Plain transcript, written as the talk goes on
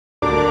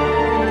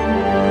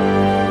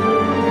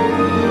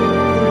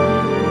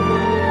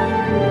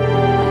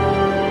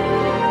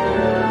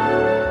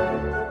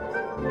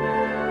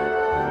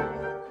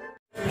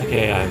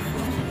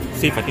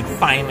See if I can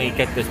finally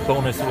get this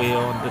bonus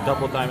wheel, the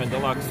Double Diamond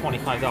Deluxe,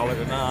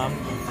 $25 and up.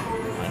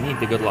 I need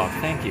the good luck.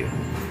 Thank you.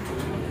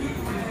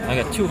 I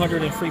got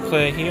 200 in free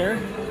play here,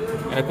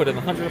 and I put in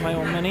 100 of my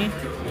own money,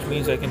 which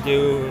means I can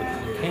do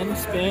 10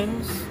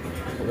 spins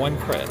for 1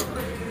 credit.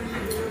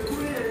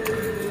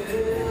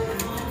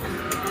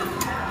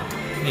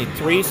 Need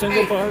 3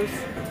 single bars.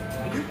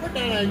 Did you put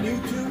that on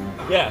YouTube?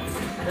 Yeah.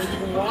 That you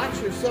can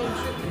watch or some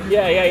shit?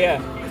 Yeah.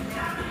 Is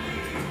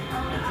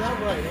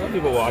that right, huh? Some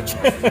people watch.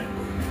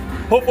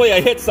 Hopefully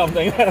I hit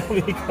something. That'll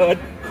be good.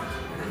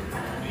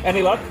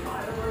 Any luck?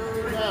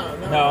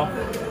 No.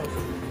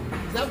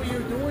 Is that what you're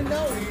doing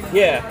now?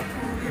 Yeah.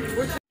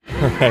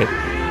 Alright.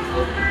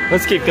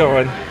 Let's keep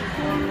going.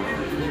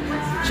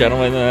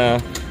 Gentlemen,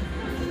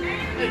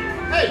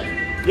 Hey!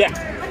 Yeah.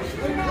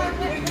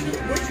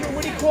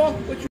 What do you call?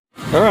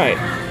 Alright.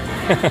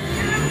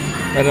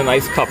 Got a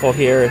nice couple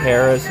here at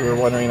Harris who were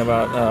wondering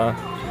about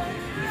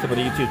some of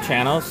the YouTube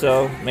channels,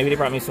 so maybe they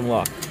brought me some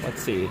luck.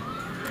 Let's see.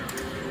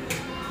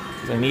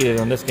 Because I need it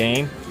on this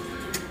game.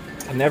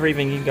 I've never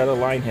even got a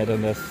line hit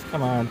on this.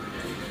 Come on.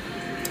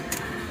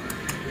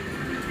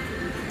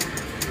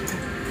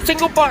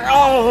 Single bar!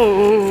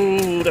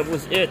 Oh! That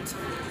was it.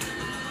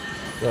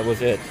 That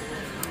was it.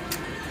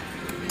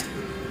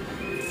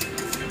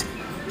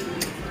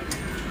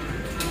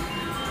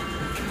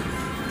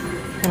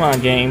 Come on,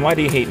 game. Why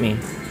do you hate me?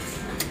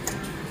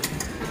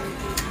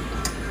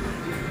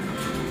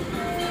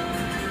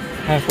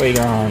 Halfway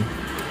gone.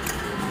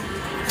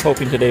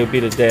 Hoping today would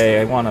be the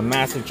day. I won a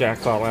massive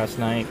jackpot last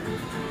night.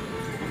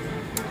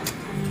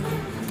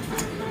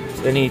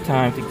 So any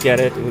time to get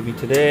it, it would be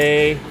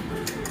today.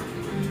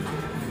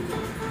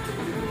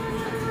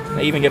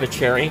 I even get a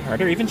cherry. Are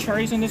there even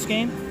cherries in this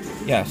game?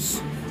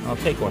 Yes. I'll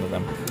take one of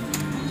them.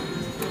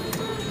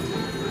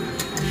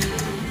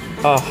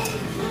 Oh,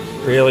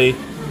 really?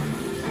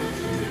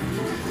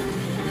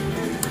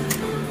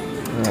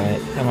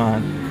 Alright, come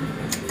on.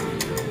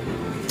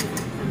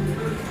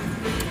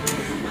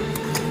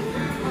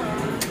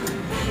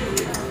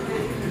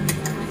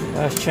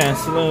 Last chance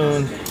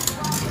saloon.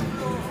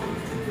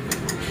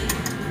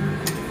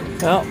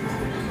 Well,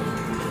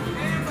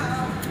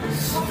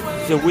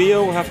 the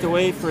wheel will have to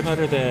wait for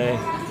another day.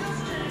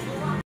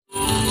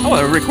 Oh,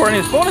 I'm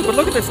recording this bonus, but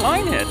look at this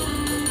line hit.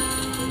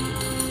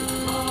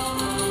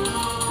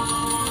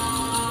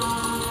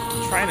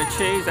 I'm trying to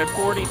chase that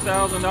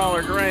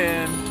 $40,000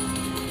 grand.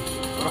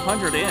 Put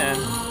 100 in.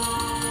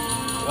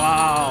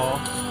 Wow.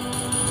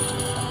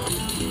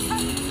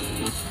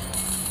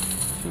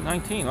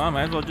 219. Well, I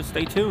might as well just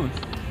stay tuned.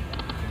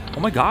 Oh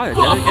my god, I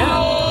did it again.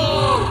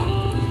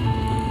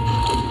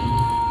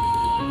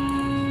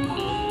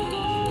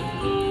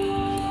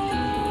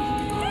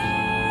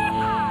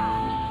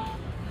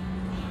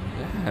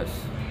 Yes.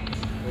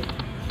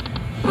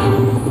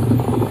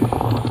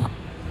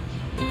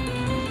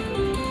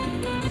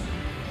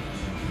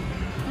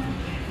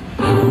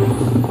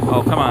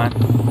 Oh, come on. I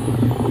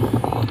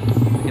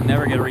can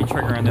never get a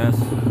re-trigger on this.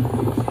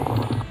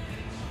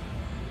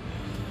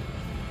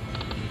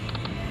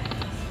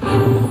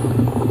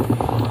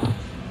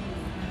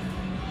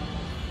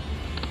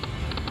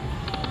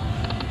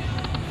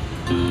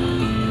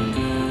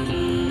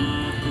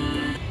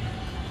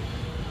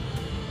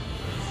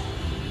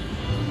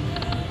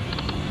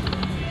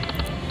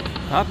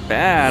 Not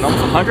bad,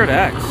 almost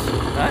 100x.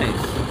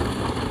 Nice.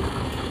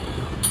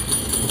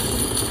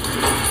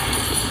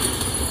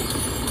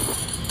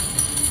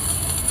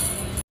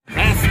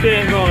 Last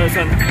spin bonus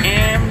on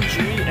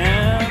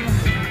MGM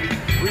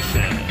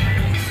Riches.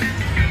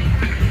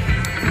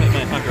 Make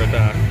my 100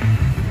 back.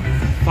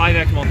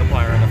 5x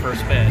multiplier on the first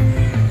spin.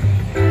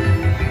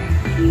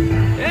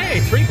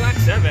 Hey, 3 black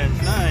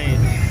 7s. Nice.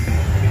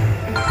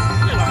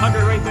 There's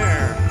 100 right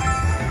there.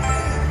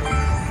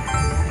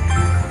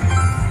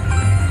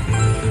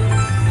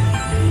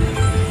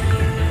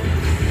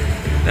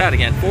 That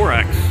again,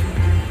 4x.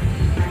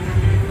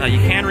 Now you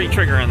can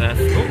re-trigger on this.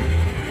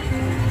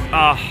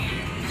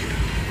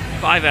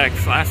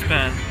 5x, last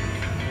spin.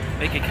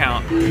 Make it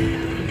count.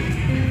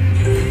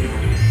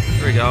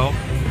 Here we go.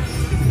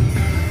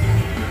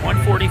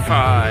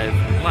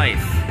 145,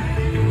 life.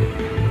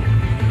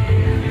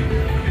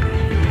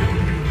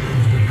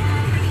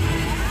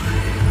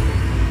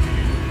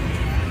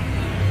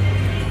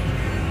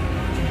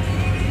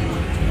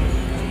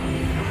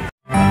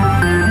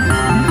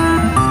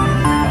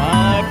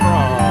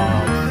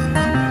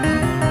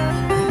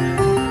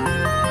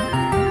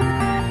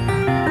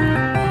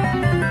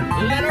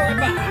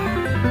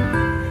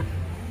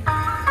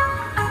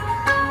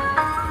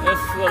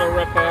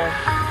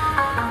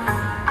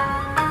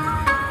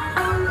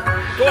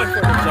 Going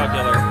for the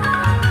jugular.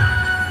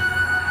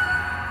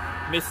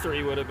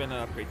 Mystery would have been an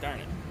upgrade, darn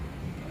it.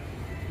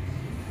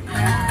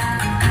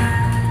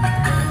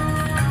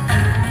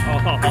 Oh,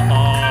 the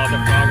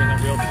frog in the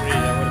real 3.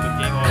 That would have been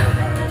game over,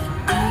 guys.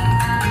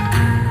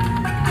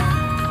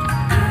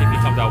 I think he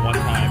comes out one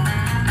time.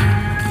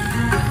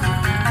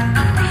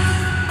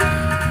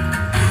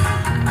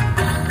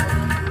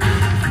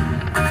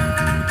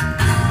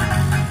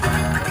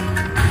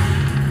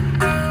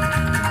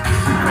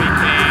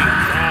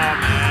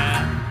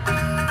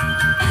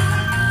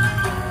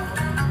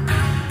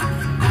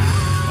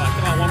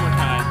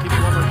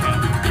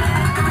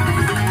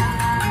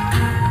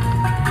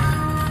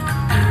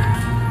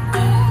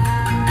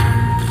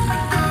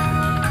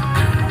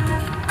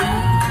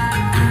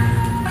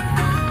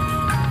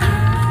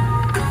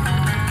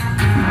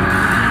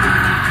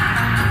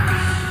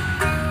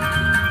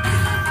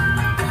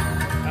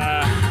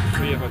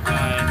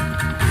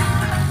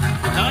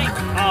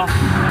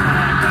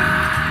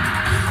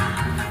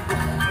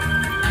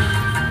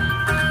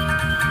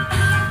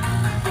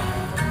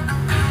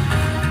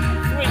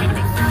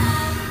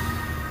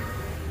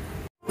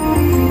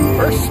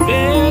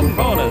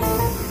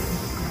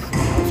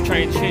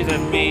 mysteries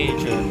and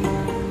major.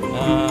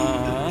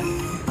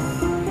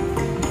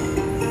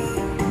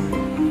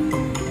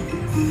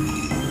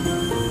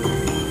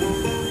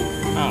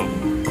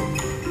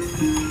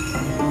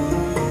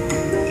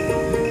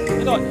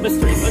 You know what?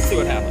 Mysteries. Let's see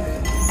what happens.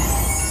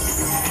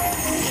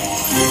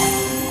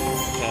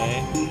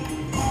 Okay.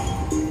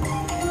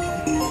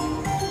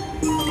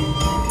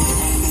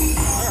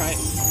 Alright.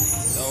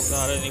 Nope,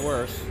 not any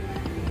worse.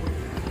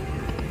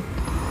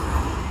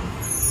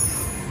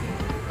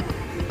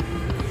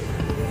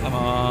 Come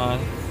on.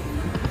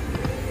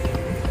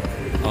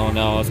 Oh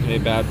no, it's gonna be a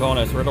bad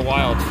bonus. We're in the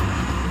wild.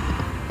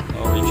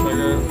 Oh,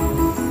 re-trigger.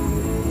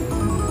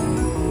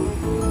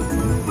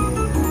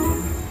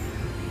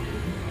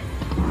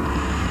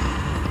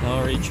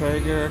 No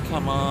re-trigger,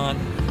 come on.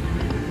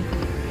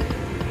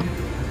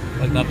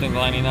 Like nothing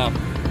lining up.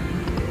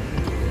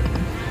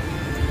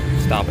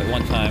 Stop it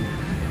one time.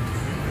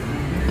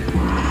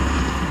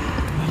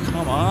 Oh,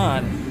 come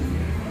on.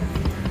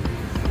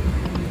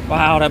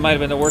 Wow, that might have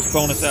been the worst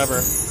bonus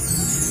ever.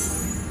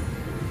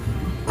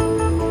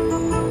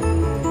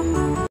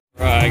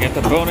 Right, I got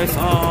the bonus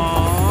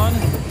on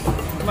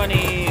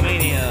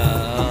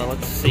Mania.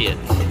 Let's see it.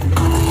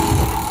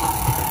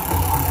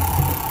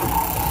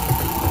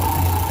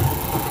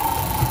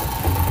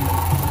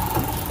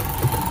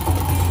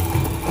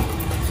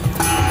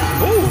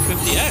 Ooh,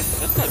 50x.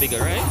 That's gotta be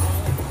good, right?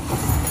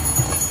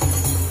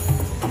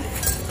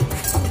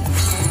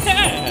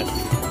 Yes!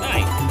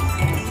 Nice!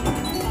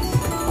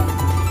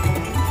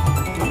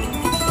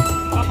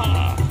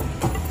 Haha!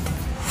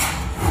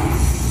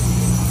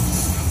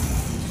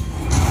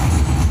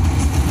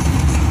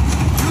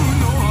 You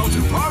know how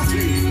to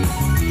party!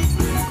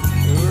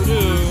 Sure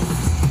do.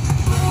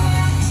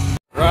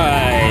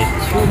 Right,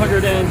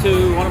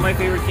 202, one of my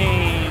favorite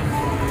games.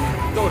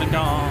 Golden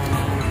Gong.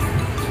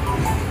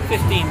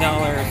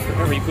 $15 for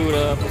every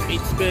Buddha plus 8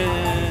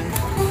 spins.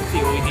 Let's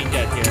see what we can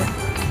get here.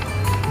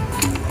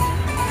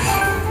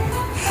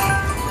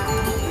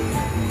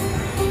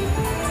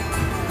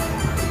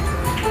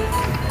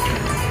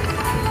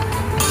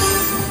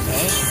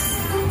 Okay.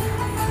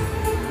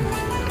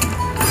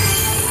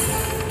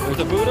 There's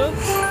a Buddha,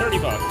 30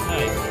 bucks,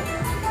 nice.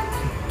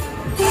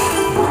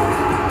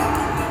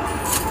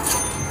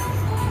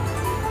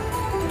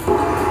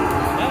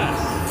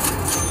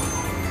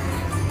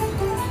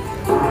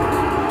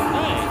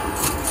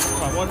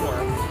 One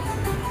more.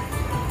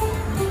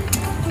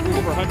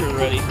 Over 100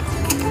 already.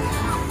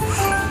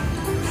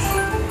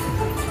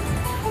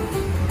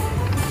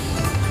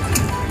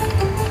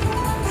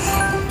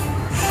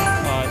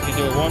 If you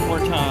do it one more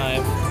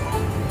time.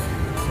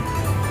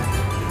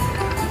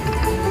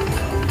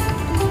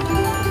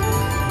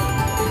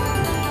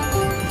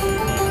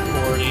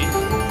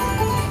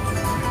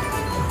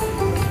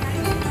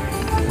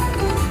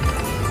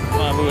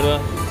 Come on, Buddha.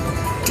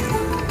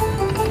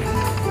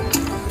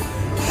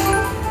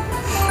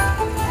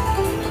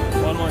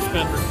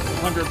 Spend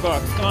 100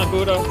 bucks. Come on,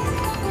 Buddha.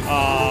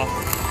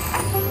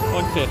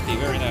 150.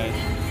 Very nice.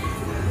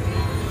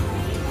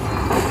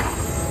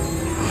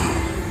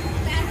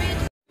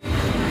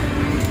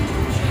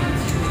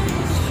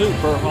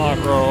 Super hot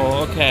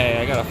roll. Okay,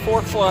 I got a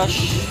 4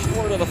 flush.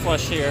 4 to the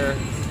flush here.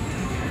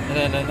 And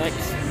then the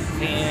next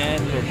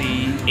hand will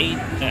be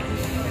 8x.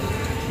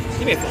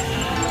 Give me a flush.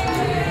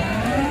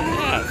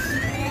 Yes.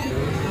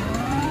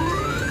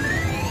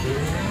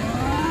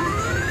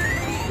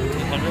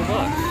 100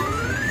 bucks.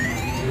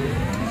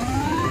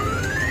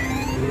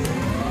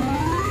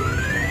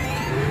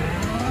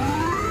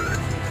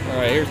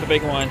 Alright, here's the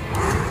big one.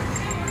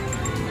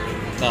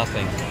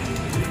 Nothing.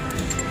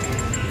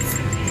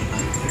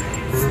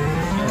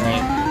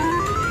 Alright.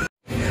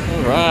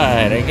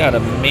 Alright, I got a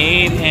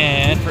main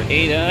hand for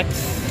 8x.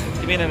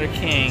 Give me another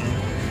king.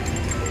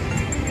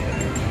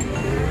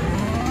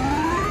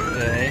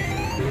 Okay.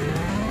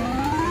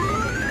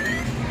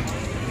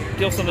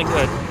 Deal something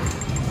good.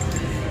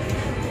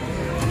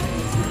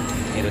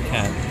 8 or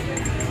 10.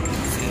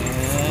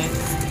 Okay.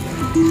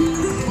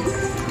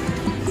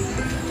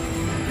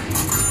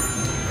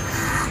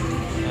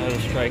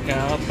 Strike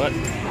out, but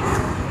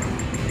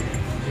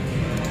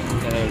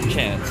another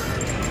chance.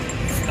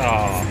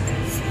 Oh.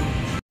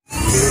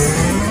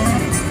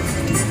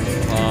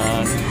 Come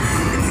on.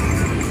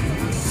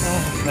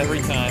 Oh,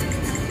 every time.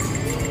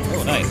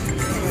 Oh, nice.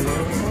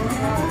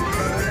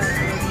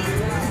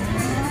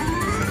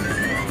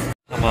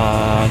 Come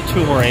on,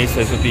 2 more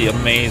aces with the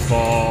amaze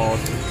balls.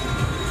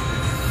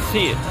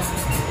 See it.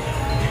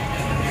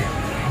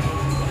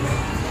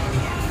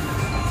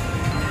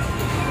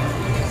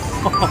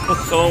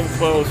 So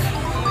close.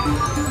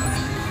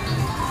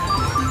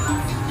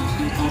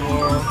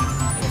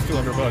 That's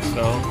 200 bucks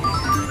though.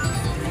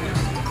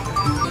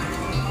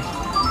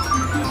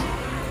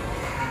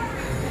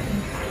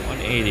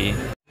 $180.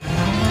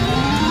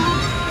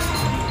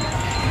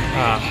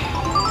 Ah.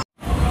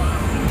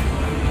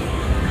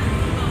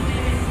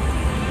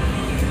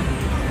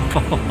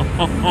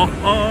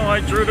 I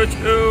drew the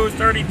 2s,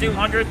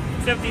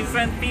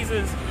 3,250-cent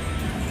pieces.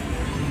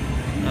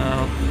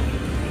 Oh.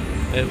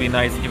 It'd be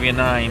nice to give you a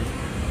 9.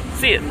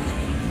 See it.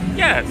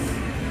 Yes!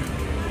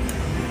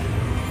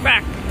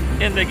 Back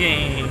in the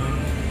game.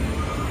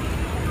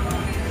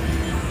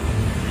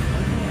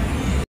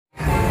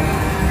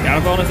 Got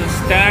a bonus in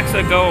stacks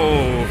of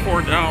gold.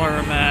 $4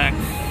 max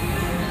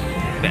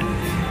bet.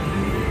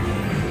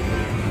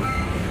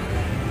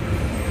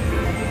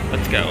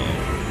 Let's go.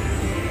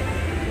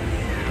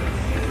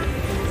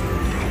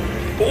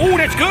 Oh,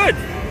 that's good!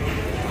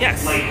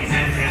 Yes.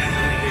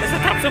 That's the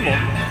top symbol.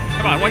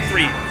 Come on,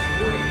 1-3.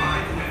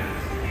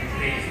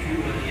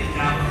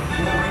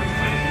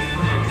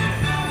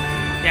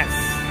 Yes.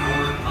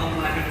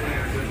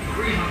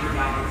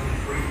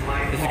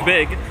 This is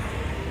big.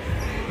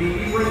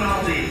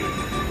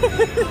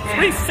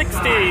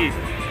 360!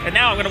 And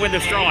now I'm going to win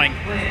this drawing.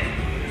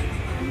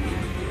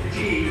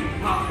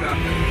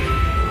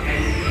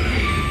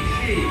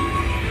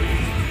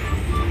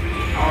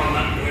 Our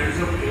left winners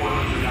of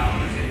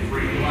 $400 in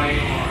free play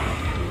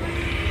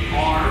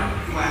are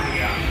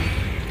Flavia,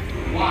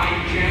 Y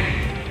Jen,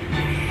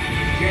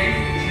 J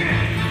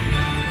Chen,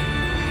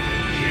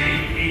 J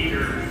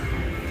Akers,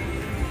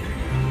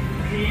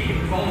 P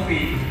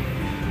Volpe,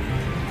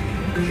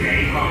 J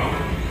Ho,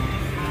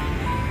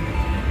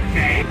 K,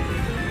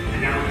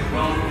 and now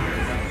 12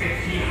 winners of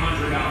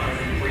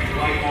 $1,500 in free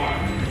play are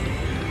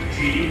G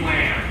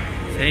Lamb.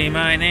 Say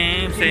my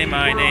name, say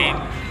my name.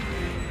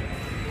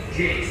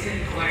 Jake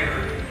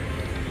Sinclair.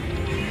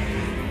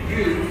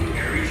 You,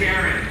 Harry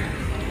Jaron.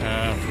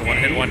 It's a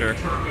one-hit wonder.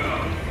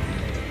 Turco.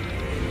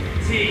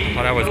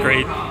 Oh, that was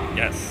great.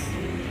 Yes.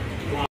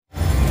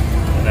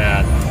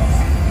 That.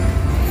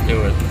 Let's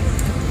do it.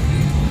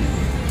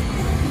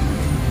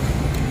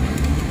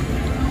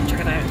 Check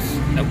it out.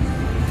 Nope.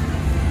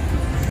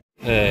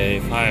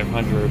 Hey,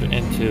 500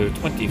 into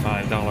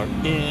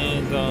 $25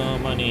 in the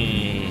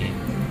money.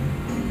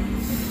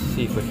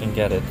 See if we can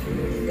get it.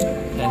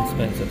 10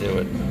 spins to do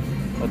it.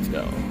 Let's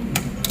go.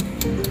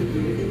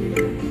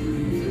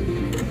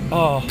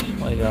 Oh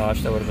my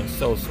gosh, that would have been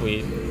so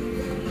sweet.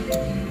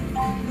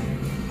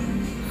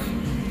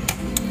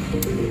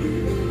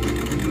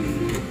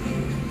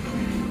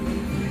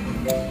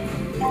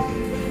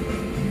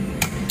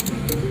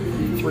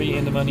 Three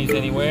in the money's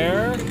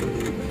anywhere.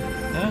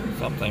 Yeah,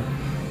 something.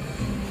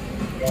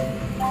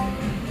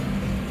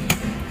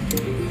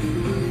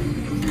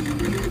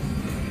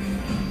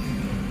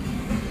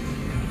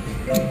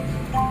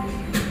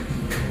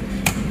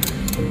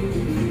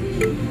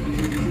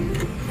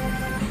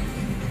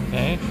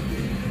 Okay.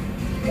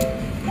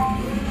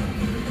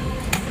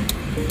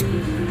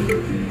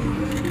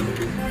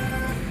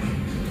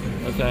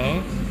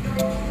 Okay.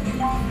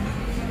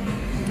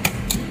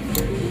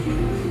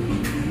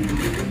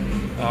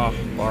 Oh,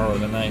 bar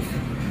would have been nice.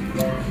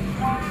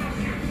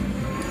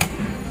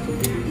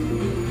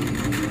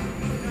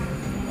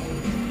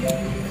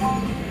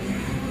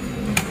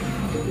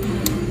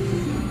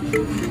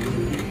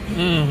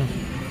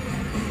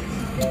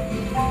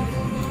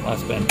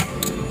 Last spin.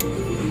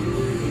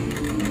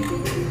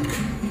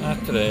 Not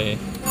today. Okay.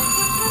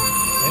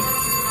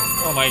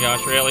 Oh my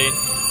gosh, really?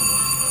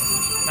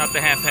 Not the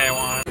Handpay I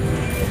want.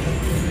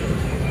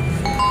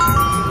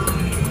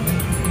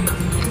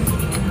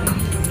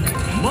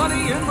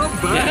 Money in the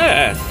bank.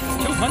 Yes!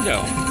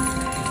 200.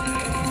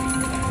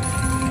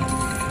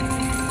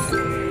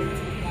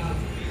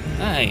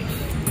 Nice.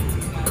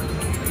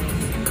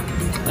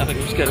 Now if I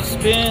can just get a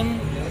spin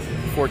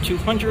for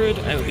 200,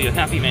 I would be a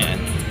happy man.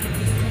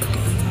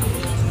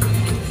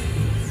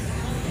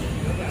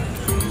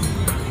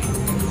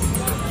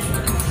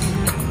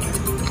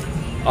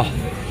 Oh,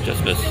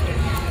 just missed.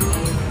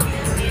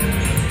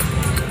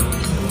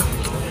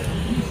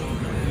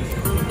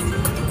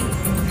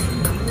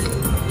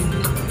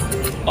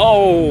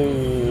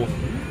 Oh!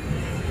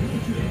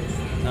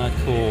 Not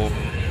cool.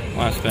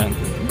 Last spin.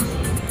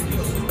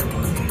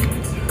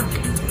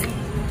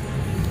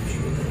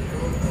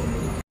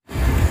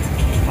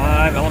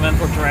 Five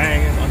elemental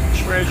dragons on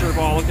treasure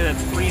ball. Look at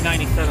that,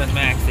 397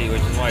 maxi,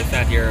 which is why I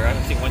sat here. I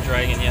haven't seen one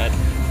dragon yet.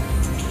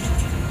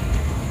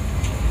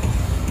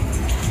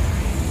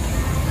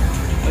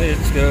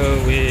 Let's go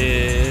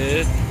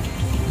with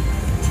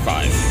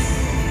 5.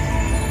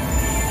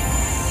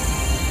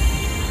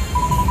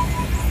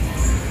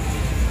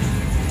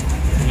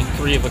 I mean,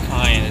 3 of a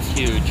kind is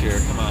huge here.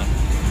 Come on.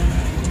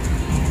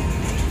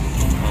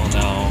 Oh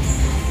no.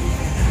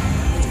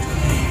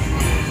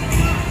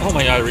 Oh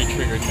my god,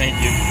 re-triggered.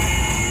 Thank you.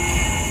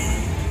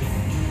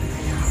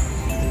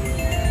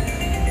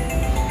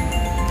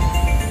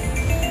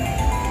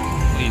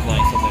 Please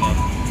line something up.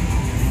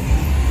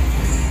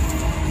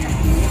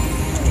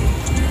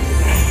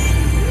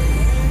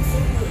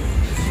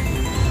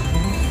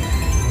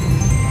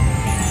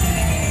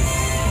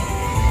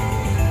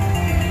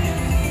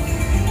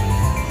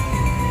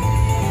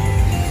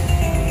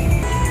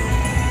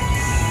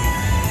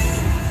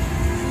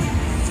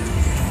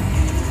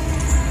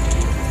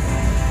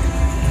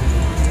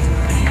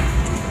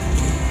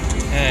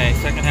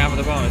 Second half of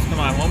the bonus. Come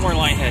on, one more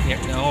line head here.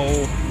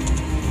 No.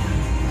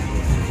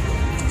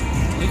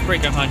 Please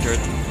break 100.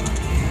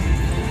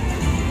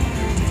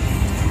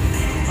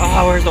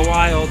 Oh, where's the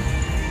wild?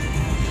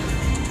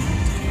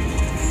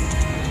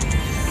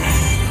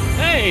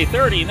 Hey,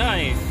 30,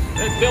 nice.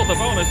 Let's build a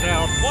bonus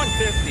out.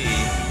 150.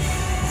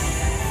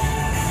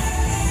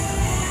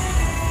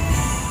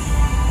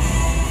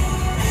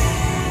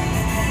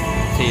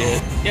 See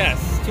it? Yes,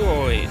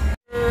 208.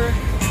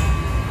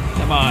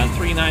 Come on,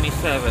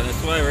 397.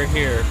 That's why we're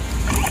here.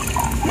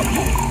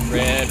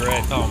 Red,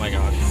 red. Oh my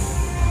gosh.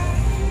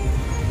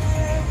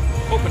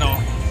 Open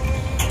all.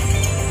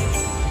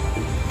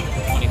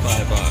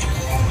 25 bucks.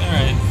 All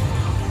right.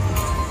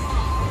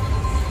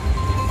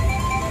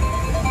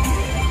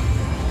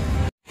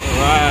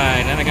 All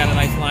right, and I got a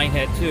nice line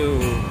head too.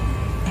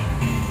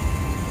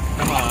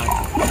 Come on.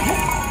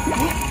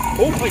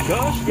 Oh my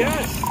gosh,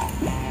 yes.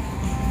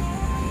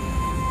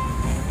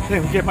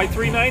 Then we get my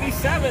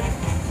 397.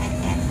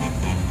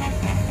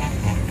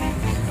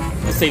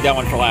 Let's save that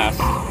one for last.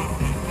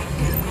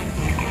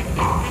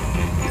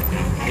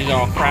 These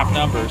are all crap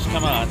numbers.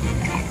 Come on.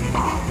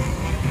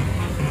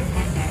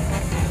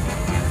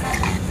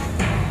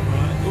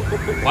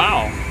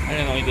 Wow, I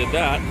didn't know he did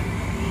that.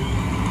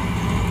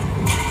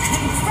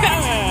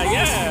 Yeah,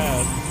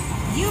 yes.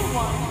 You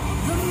won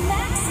the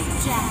maxi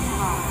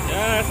jackpot.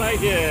 Yes, I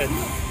did.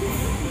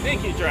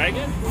 Thank you,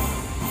 Dragon.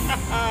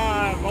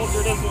 Haha,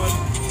 Vulture this one.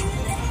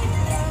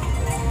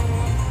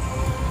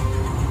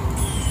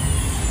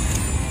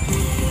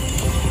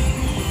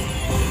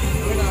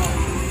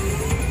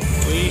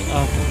 We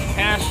are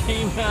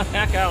cashing the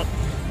heck out.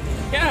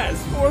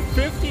 Yes,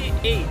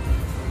 458.